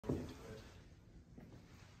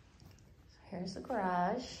There's the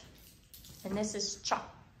garage. And this is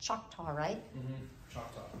Choctaw, right? Mm-hmm.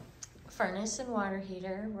 Choctaw. Furnace and water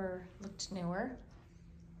heater looked newer.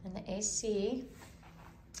 And the AC.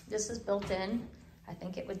 This is built in. I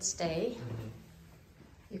think it would stay. Mm-hmm.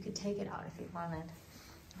 You could take it out if you wanted.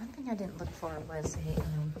 One thing I didn't look for was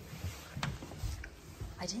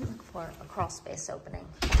a crawl space opening.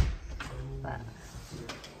 But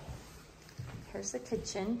here's the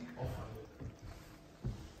kitchen.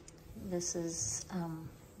 This is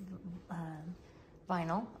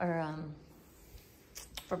vinyl or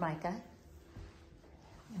Formica.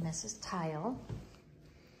 And this is tile.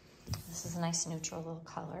 This is a nice neutral little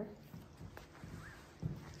color.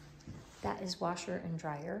 That is washer and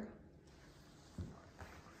dryer.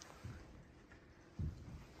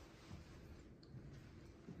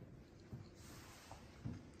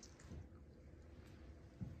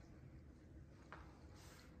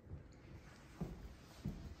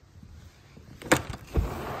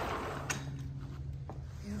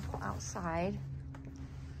 Beautiful outside.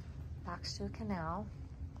 Backs to a canal.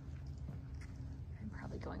 I'm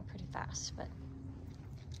probably going pretty fast, but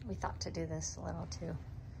we thought to do this a little too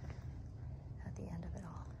at the end of it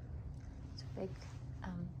all. It's a big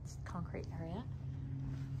concrete area.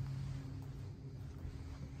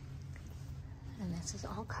 And this is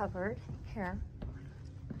all covered here.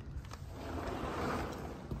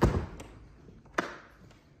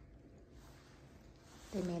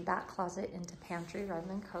 They made that closet into pantry rather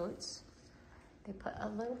than coats. They put a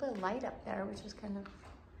little bit of light up there, which is kind of,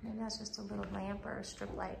 maybe that's just a little lamp or a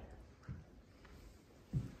strip light.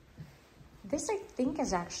 This, I think,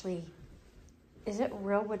 is actually, is it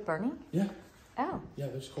real wood burning? Yeah. Oh. Yeah,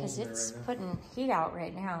 there's coals in there right now. Because it's putting heat out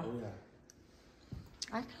right now. Oh, yeah.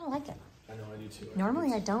 I kind of like it. I know, I do too.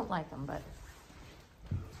 Normally I don't like them, but.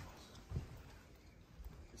 There's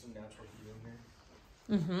some natural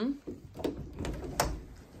heat in here. Mm-hmm.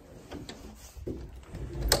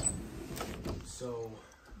 So.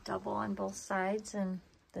 Double on both sides and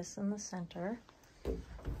this in the center. The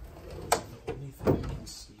only thing I can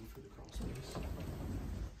see for the crawl space, it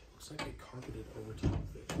looks like they carpeted over top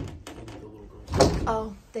of it in the little girl's room.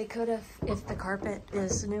 Oh, they could have, if the carpet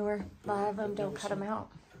is newer. A lot of them don't cut them out.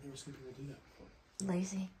 I've never seen people do that before.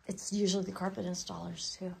 Lazy. It's usually the carpet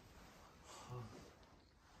installers too.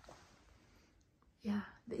 Huh. Yeah.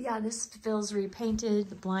 Yeah, this feels repainted.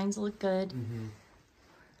 The blinds look good. Mm-hmm.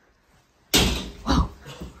 Whoa.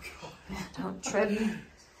 Oh, God. Don't trip.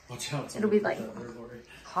 Watch out. It'll be like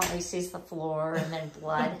Holly sees the floor and then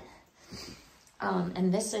blood.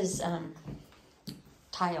 And this is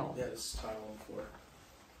tile. Yeah, it's tile on the floor.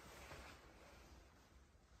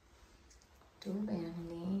 Dual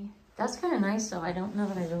vanity. That's kind of nice though. I don't know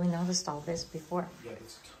that I really noticed all this before. Yeah,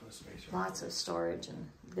 there's a ton of space. Right Lots of storage and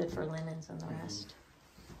good for linens and the rest.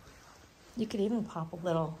 You could even pop a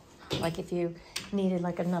little, like if you needed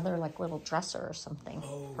like another like little dresser or something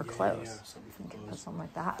for clothes. Yeah, something for You could clothes. put something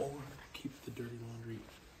like that. Or keep the dirty laundry.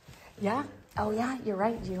 Yeah. Oh yeah, you're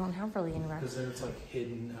right. You don't have really anywhere. Because then it's like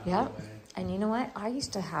hidden out Yep. of the way. And you know what? I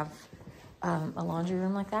used to have a laundry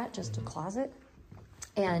room like that, just a closet.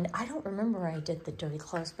 And I don't remember where I did the dirty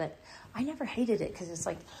clothes, but I never hated it because it's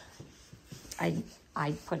like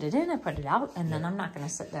I put it in, I put it out, and then I'm not going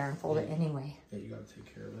to sit there and fold it anyway. Yeah, you got to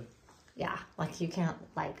take care of it. Yeah, like you can't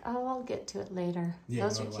like, oh, I'll get to it later. Yeah,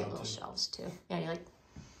 those are not cute allowed little to. shelves too. Yeah, you're like,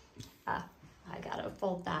 I got to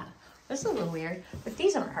fold that. This is a little weird, but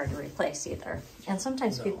these aren't hard to replace either. And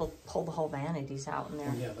sometimes No. people pull the whole vanities out in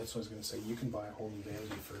there. Oh, yeah, that's what I was going to say. You can buy a whole new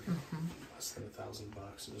vanity for less than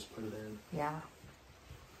 $1,000 and just put it in. Yeah.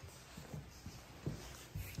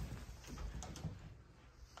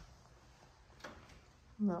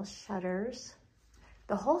 Little shutters.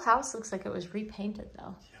 The whole house looks like it was repainted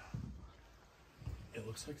though. Yeah. It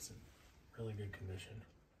looks like it's in really good condition.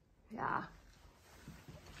 Yeah.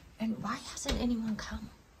 And why hasn't anyone come?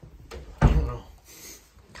 I don't know.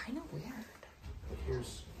 Kind of weird. But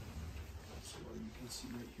here's what you can see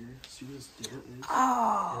right here. See where this divot is?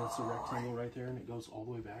 Oh. And it's a rectangle right there, and it goes all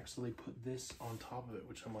the way back. So they put this on top of it,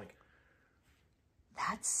 which I'm like,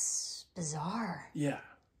 That's bizarre. yeah.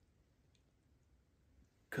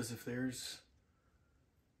 Because if there's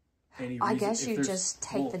any reason, I guess if you there's- just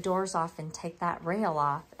take well, the doors off and take that rail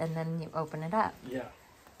off, and then you open it up. Yeah.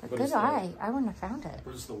 But But good is the- eye. I wouldn't have found it.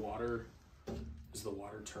 Or does the water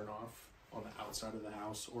turn off on the outside of the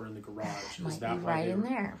house or in the garage? Might Is that be why right they in were-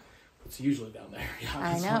 there. It's usually down there. Yeah,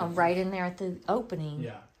 I it's know, not- right in there at the opening.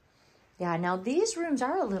 Yeah. Yeah, now these rooms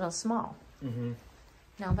are a little small. Mm-hmm.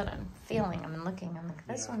 Now that I'm feeling, I'm looking, I'm like,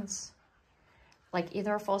 this Yeah. one's like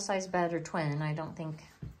either a full-size bed or twin. I don't think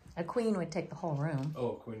A queen would take the whole room. Oh,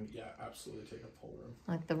 queen, yeah, absolutely take up the whole room.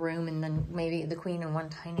 Like the room, and then maybe the queen and one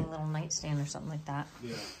tiny little nightstand or something like that.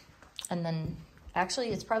 Yeah. And then, actually,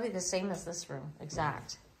 it's probably the same as this room,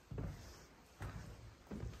 exact.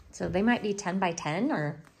 So they might be 10 by 10,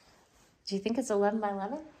 or do you think it's 11 by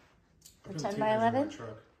 11? Or 10 by 11? It's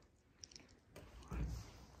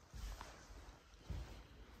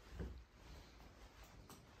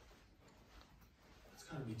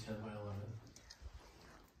got to be 10 by 11.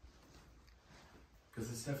 Because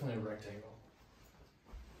it's definitely a rectangle.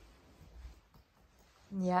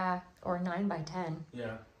 Yeah, or 9 by 10.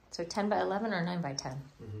 Yeah. So 10 by 11 or 9 by 10.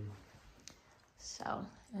 Mm-hmm. So,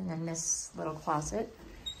 and then this little closet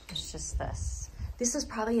is just this. This is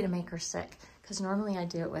probably to make her sick, because normally I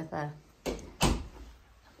do it with a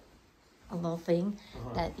little thing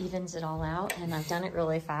that evens it all out, and I've done it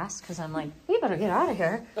really fast because I'm like, we better get out of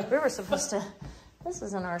here. We were supposed to, this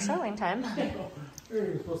isn't our showing time. We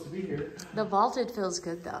were supposed to be here. The vaulted feels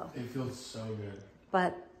good though. It feels so good.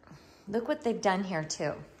 But look what they've done here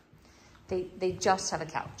too. They just have a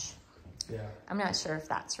couch. Yeah. I'm not sure if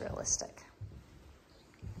that's realistic.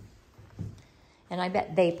 And I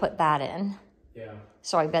bet they put that in. Yeah.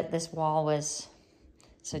 So I bet this wall was,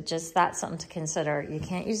 so just that's something to consider. You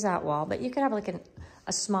can't use that wall, but you could have like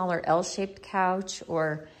a smaller L-shaped couch,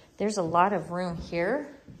 or there's a lot of room here.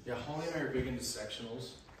 Yeah, Holly and I are big into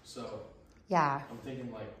sectionals, so yeah. I'm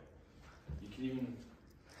thinking like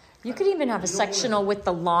you could even have a sectional with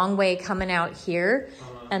the long way coming out here,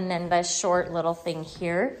 and then the short little thing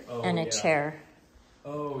here, and a chair.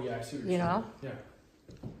 Oh yeah, I see what you're saying. Yeah.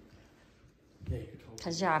 Yeah, you could totally.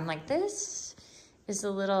 Because yeah, I'm like, this is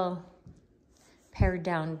a little pared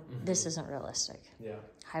down. This isn't realistic. Yeah.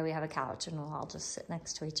 How we have a couch and we'll all just sit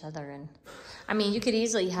next to each other, and I mean, you could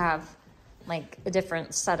easily have like a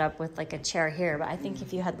different setup with like a chair here, but I think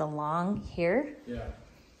if you had the long here,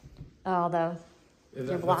 although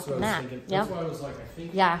you're blocking that. That's why I was like, I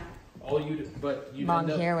think all you long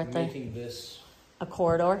end up here with making this a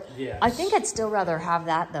corridor. Yes. I think I'd still rather have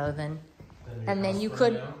that though than and then you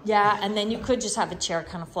could and then you could just have a chair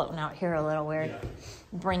kind of floating out here a little weird.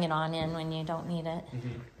 Bring it on in when you don't need it.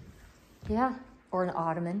 Yeah, or an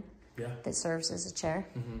ottoman that serves as a chair.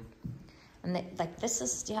 And they, like this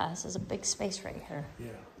is a big space right here.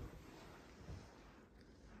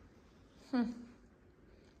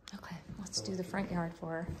 Okay, let's do the front yard for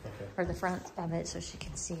her, or the front of it, so she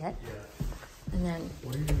can see it. And then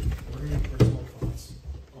what are your personal thoughts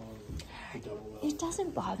on the double L? It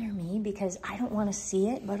doesn't bother me because I don't want to see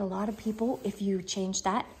it, but a lot of people, if you change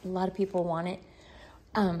that, a lot of people want it.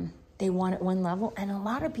 They want it one level, and a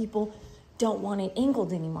lot of people don't want it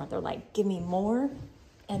angled anymore. They're like, give me more,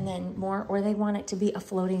 and then more, or they want it to be a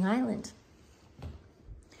floating island.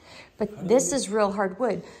 But this is real hard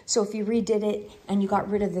wood. So if you redid it and you got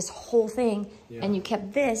rid of this whole thing and you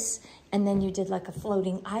kept this, and then you did like a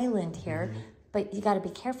floating island here, but you got to be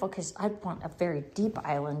careful because I'd want a very deep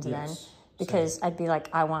island then, because I'd be like,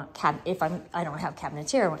 I want I don't have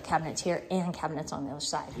cabinets here, I want cabinets here and cabinets on the other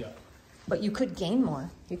side. But you could gain more.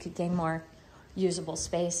 You could gain more usable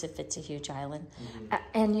space if it's a huge island.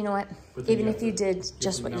 And you know what? Even if you did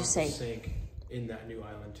just what you say. Sink in that new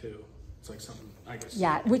island too. It's like something, I guess.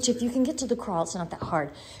 Yeah, which if you can get to the crawl, it's not that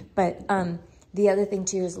hard. But the other thing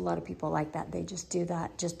too is a lot of people like that. They just do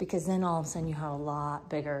that just because then all of a sudden you have a lot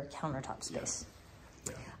bigger countertop space.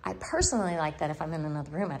 I personally like that if I'm in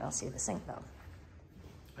another room, I don't see the sink though.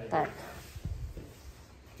 But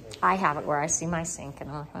I have it where I see my sink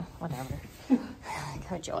and I'm like, well, whatever.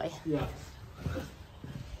 Go joy. Yeah.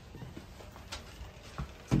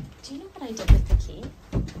 Do you know what I did with the key?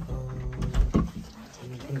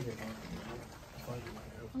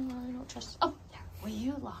 I don't trust. Oh, there. Will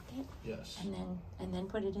you lock it? Yes. And then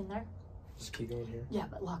put it in there. Just keep going here. Yeah,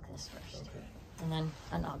 but lock this first. Okay.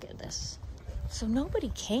 And I'll get this. So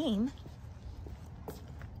nobody came.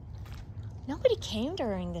 Nobody came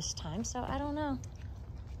during this time, so I don't know.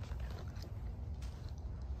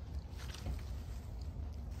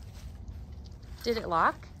 Did it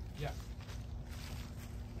lock? Yeah.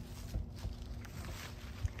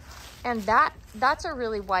 And that's a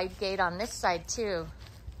really wide gate on this side too.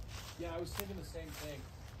 Yeah, I was thinking the same thing.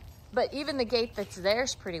 But even the gate that's there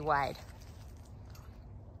is pretty wide.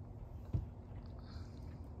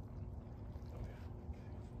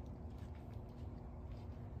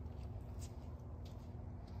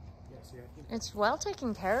 It's well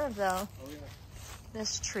taken care of though. Oh yeah.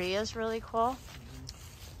 This tree is really cool.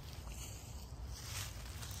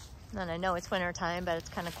 And I know it's winter time, but it's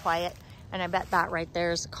kind of quiet. And I bet that right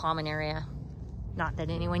there is a common area. Not that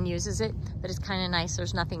anyone uses it, but it's kind of nice.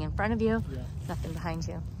 There's nothing in front of you, nothing behind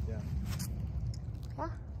you.